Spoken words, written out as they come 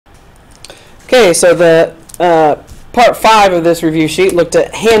Okay, so the part 5 of this review sheet looked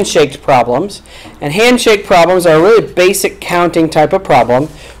at handshake problems. And handshake problems are a really basic counting type of problem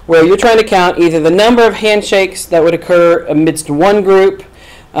where you're trying to count either the number of handshakes that would occur amidst one group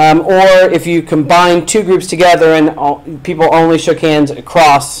or if you combine two groups together and people only shook hands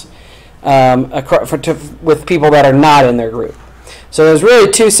across with people that are not in their group. So there's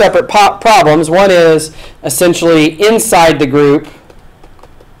really two separate problems. One is essentially inside the group,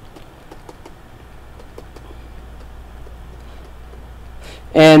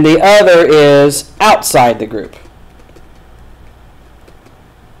 and the other is outside the group.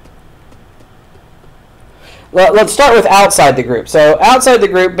 Well, let's start with outside the group. So outside the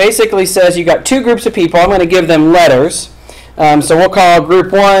group basically says you got two groups of people. I'm going to give them letters. So we'll call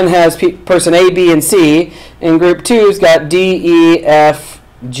group 1 has person A, B, and C, and group 2's got D, E, F,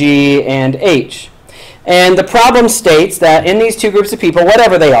 G, and H. And the problem states that in these two groups of people,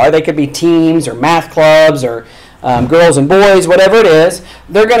 whatever they are, they could be teams or math clubs or girls and boys, whatever it is,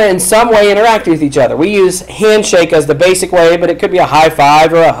 they're going to in some way interact with each other. We use handshake as the basic way, but it could be a high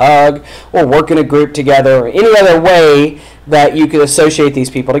five or a hug or work in a group together or any other way that you could associate these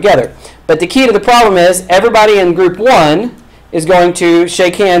people together. But the key to the problem is everybody in group 1 is going to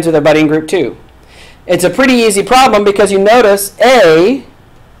shake hands with everybody in group 2. It's a pretty easy problem because you notice A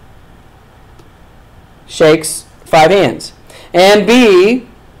shakes 5 hands, and B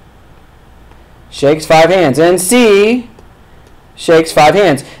shakes 5 hands, and C shakes 5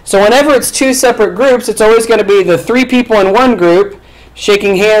 hands. So whenever it's two separate groups, it's always going to be the 3 people in one group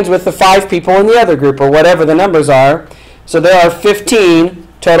shaking hands with the 5 people in the other group, or whatever the numbers are. So there are 15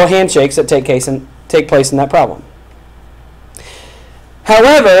 total handshakes that take place in that problem.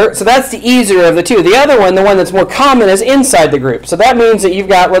 However, so that's the easier of the two. The other one, the one that's more common, is inside the group. So that means that you've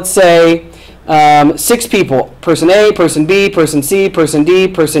got, let's say, 6 people. Person A, person B, person C, person D,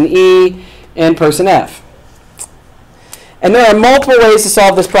 person E, and person F. And there are multiple ways to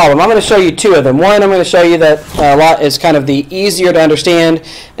solve this problem. I'm going to show you 2 of them. One, I'm going to show you that is kind of the easier to understand,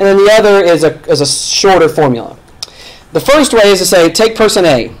 and then the other is a shorter formula. The first way is to say, take person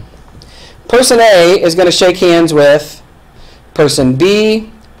A. Person A is going to shake hands with person B,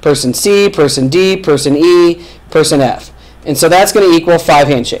 person C, person D, person E, person F. And so that's going to equal 5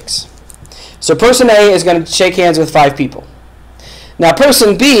 handshakes. So person A is going to shake hands with 5 people. Now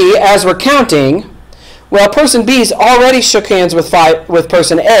person B, as we're counting, well, person B's already shook hands with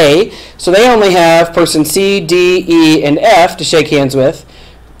person A, so they only have person C, D, E, and F to shake hands with,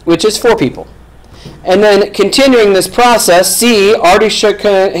 which is 4 people. And then continuing this process, C already shook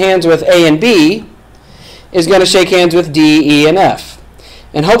hands with A and B, is going to shake hands with D, E, and F.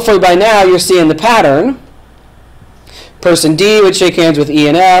 And hopefully by now you're seeing the pattern. Person D would shake hands with E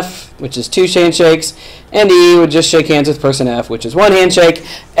and F, which is 2 handshakes, and E would just shake hands with person F, which is 1 handshake.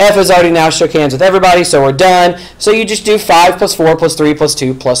 F has already now shook hands with everybody, so we're done. So you just do 5 plus 4 plus 3 plus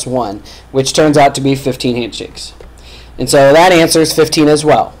 2 plus 1, which turns out to be 15 handshakes. And so that answer is 15 as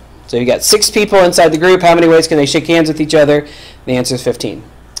well. So you got 6 people inside the group. How many ways can they shake hands with each other? The answer is 15.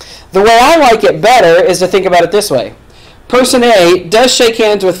 The way I like it better is to think about it this way. Person A does shake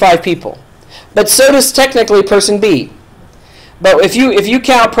hands with 5 people, but so does technically person B. But if you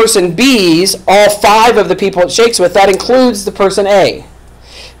count person B's, all 5 of the people it shakes with, that includes the person A.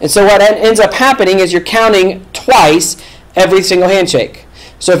 And so what ends up happening is you're counting twice every single handshake.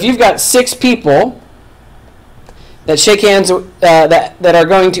 So if you've got 6 people that shake hands that are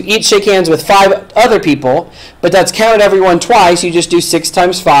going to each shake hands with 5 other people, but that's counted everyone twice, you just do 6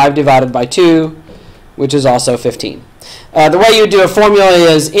 times 5 divided by 2, which is also 15. The way you do a formula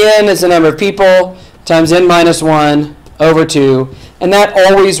is n is the number of people times n minus 1 over 2, and that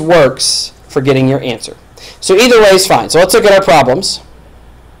always works for getting your answer. So either way is fine. So let's look at our problems.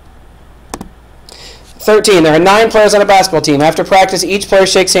 13. There are 9 players on a basketball team. After practice, each player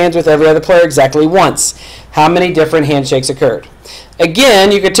shakes hands with every other player exactly once. How many different handshakes occurred?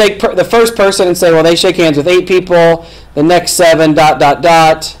 Again, you could take the first person and say, well, they shake hands with 8 people, the next 7, ...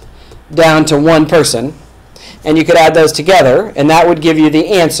 down to 1 person. And you could add those together, and that would give you the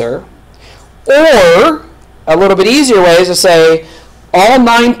answer. Or a little bit easier way is to say all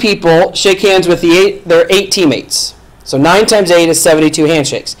 9 people shake hands with their 8 teammates. So 9 times 8 is 72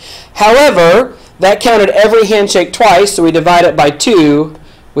 handshakes. However, that counted every handshake twice, so we divide it by 2,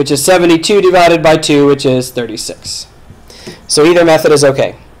 which is 72 divided by 2, which is 36. So either method is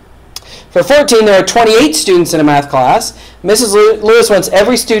okay. For 14, there are 28 students in a math class. Mrs. Lewis wants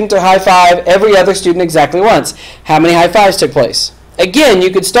every student to high-five every other student exactly once. How many high-fives took place? Again,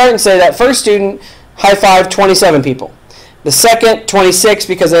 you could start and say that first student high-fived 27 people. The second, 26,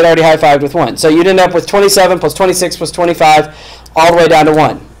 because they'd already high-fived with 1. So you'd end up with 27 plus 26 plus 25, all the way down to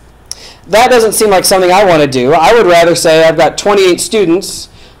 1. that doesn't seem like something I want to do. I would rather say I've got 28 students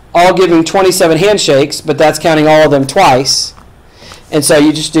all giving 27 handshakes, but that's counting all of them twice. And so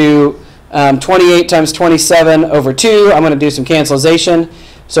you just do 28 times 27 over 2. I'm going to do some cancellation.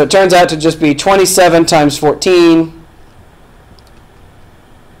 So it turns out to just be 27 times 14,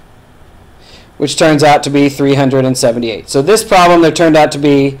 which turns out to be 378. So this problem, there turned out to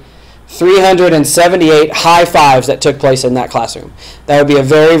be 378 high fives that took place in that classroom. That would be a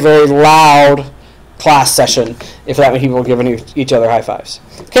very, very loud class session if that many people were giving each other high fives.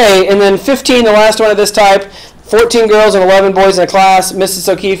 Okay, and then 15, the last one of this type, 14 girls and 11 boys in a class.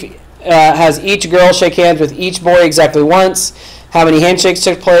 Mrs. O'Keefe has each girl shake hands with each boy exactly once. How many handshakes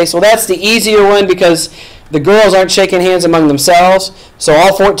took place? Well, that's the easier one because the girls aren't shaking hands among themselves. So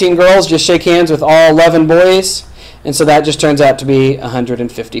all 14 girls just shake hands with all 11 boys. And so that just turns out to be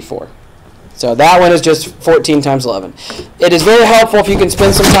 154. So that one is just 14 times 11. It is very helpful if you can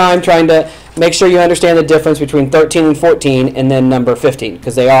spend some time trying to make sure you understand the difference between 13 and 14 and then number 15,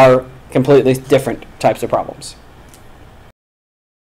 because they are completely different types of problems.